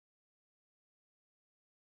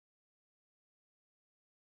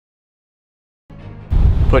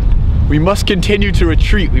but we must continue to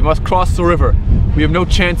retreat. We must cross the river. We have no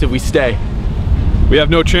chance if we stay. We have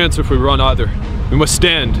no chance if we run either. We must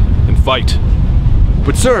stand and fight.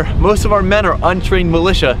 But sir, most of our men are untrained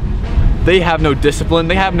militia. They have no discipline,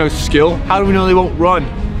 they have no skill. How do we know they won't run?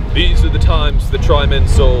 These are the times that try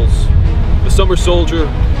men's souls. The summer soldier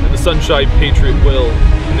and the sunshine patriot will,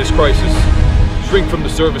 in this crisis, shrink from the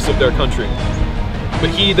service of their country. But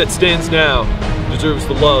he that stands now deserves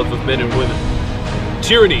the love of men and women.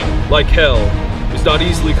 Tyranny, like hell, is not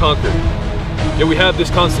easily conquered. Yet we have this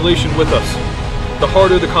consolation with us. The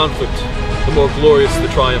harder the conflict, the more glorious the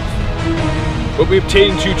triumph. What we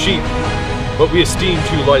obtain too cheap, what we esteem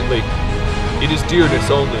too lightly, it is dearness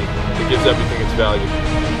only that gives everything its value.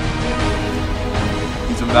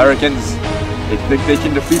 These Americans, they think they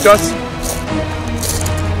can defeat us?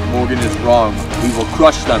 Morgan is wrong. We will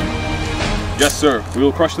crush them. Yes, sir, we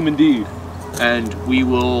will crush them indeed. And we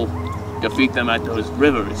will defeat them at those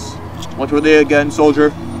rivers. What were they again,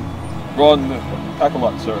 soldier? Run,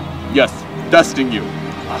 Cowpens, sir. Yes, testing you.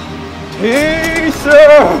 Tea,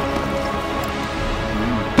 sir!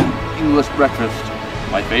 English breakfast,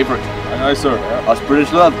 my favorite. Aye, sir. Us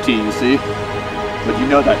British love tea, you see. But you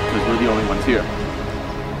know that because we're the only ones here.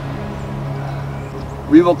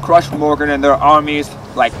 We will crush Morgan and their armies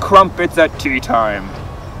like crumpets at tea time.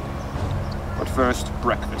 But first,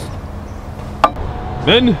 breakfast.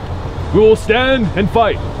 Men, we will stand and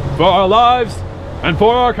fight for our lives and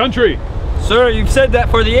for our country. Sir, you've said that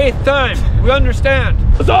for the 8th time. We understand.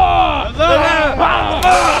 Huzzah!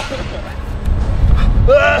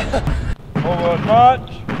 Forward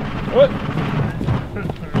march.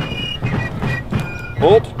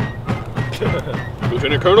 Halt.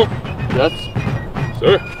 Lieutenant Colonel? Yes?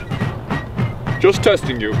 Sir? Just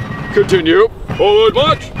testing you. Continue. Forward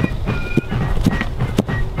march.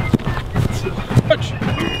 March.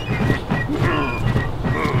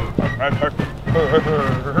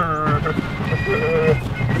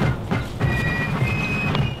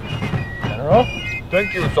 General?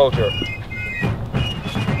 Thank you, soldier.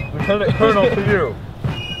 Lieutenant Colonel to you.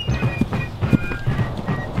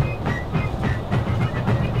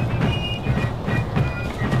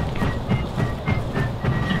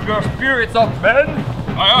 Keep your spirits up, men.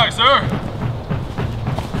 Aye, aye, sir.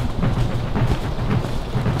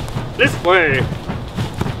 This way.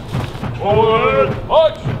 Forward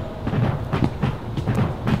march.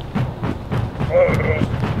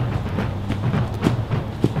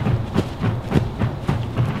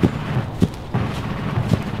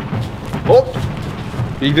 Halt!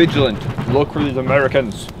 Be vigilant. Look for these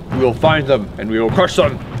Americans. We will find them and we will crush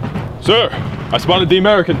them. Sir, I spotted the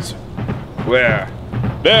Americans. Where?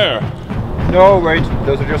 There. No, wait.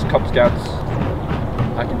 Those are just Cub Scouts.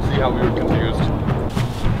 I can see how we were confused.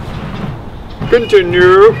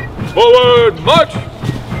 Continue. Forward march.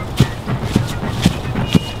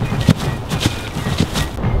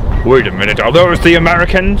 Wait a minute, are those the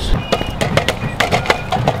Americans?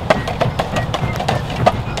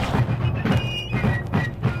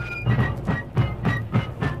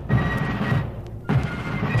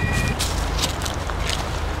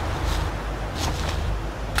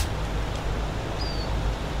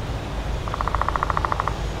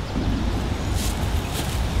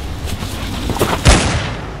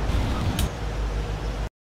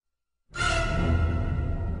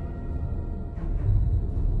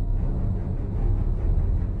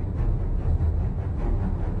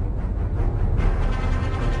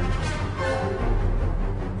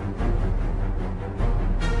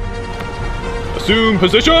 Assume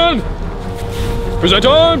position. Present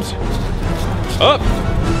arms. Up.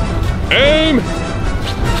 Aim.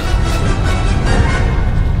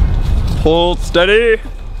 Hold steady.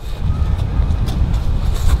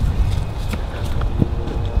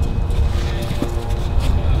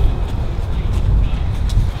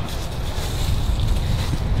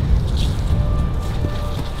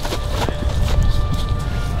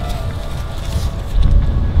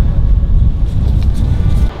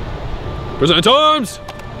 Present arms.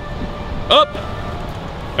 Up.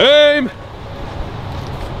 Aim.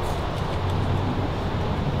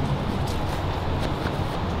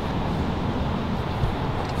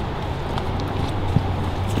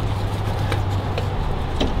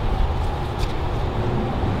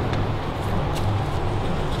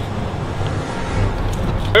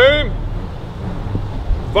 Aim.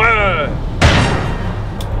 Fire.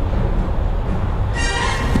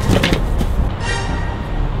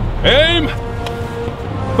 Aim!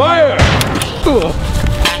 Fire!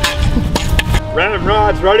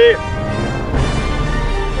 Ramrods ready.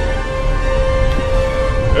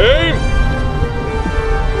 Aim!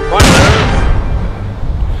 Fire.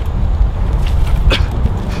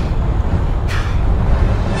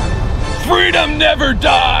 never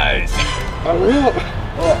dies!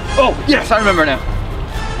 Oh, yes, I remember now.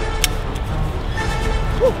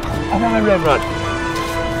 I got my red rod.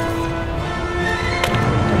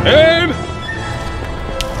 Aim!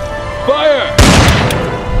 Fire!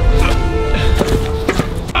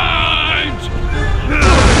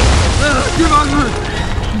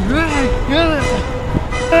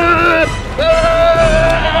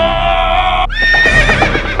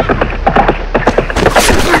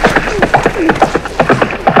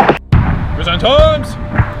 Present arms!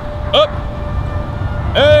 Up!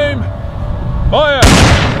 Aim! Fire!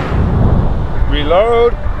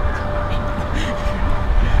 Reload!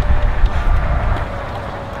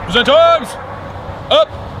 Present arms! Up!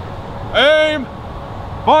 Aim!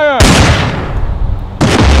 Fire!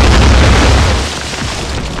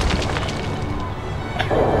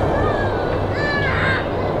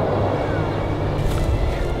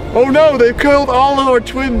 Oh no, they've killed all of our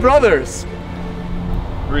twin brothers.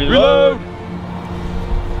 Reload!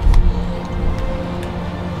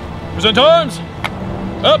 Present arms!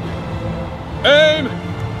 Up! Aim!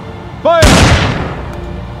 Fire!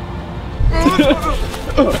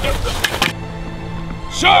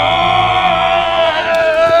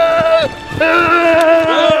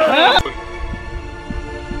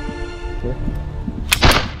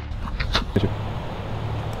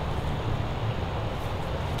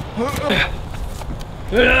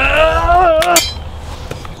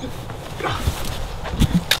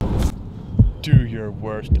 Do your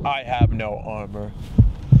worst. I have no armor.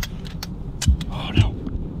 Oh no.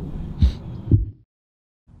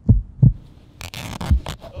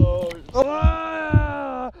 Oh.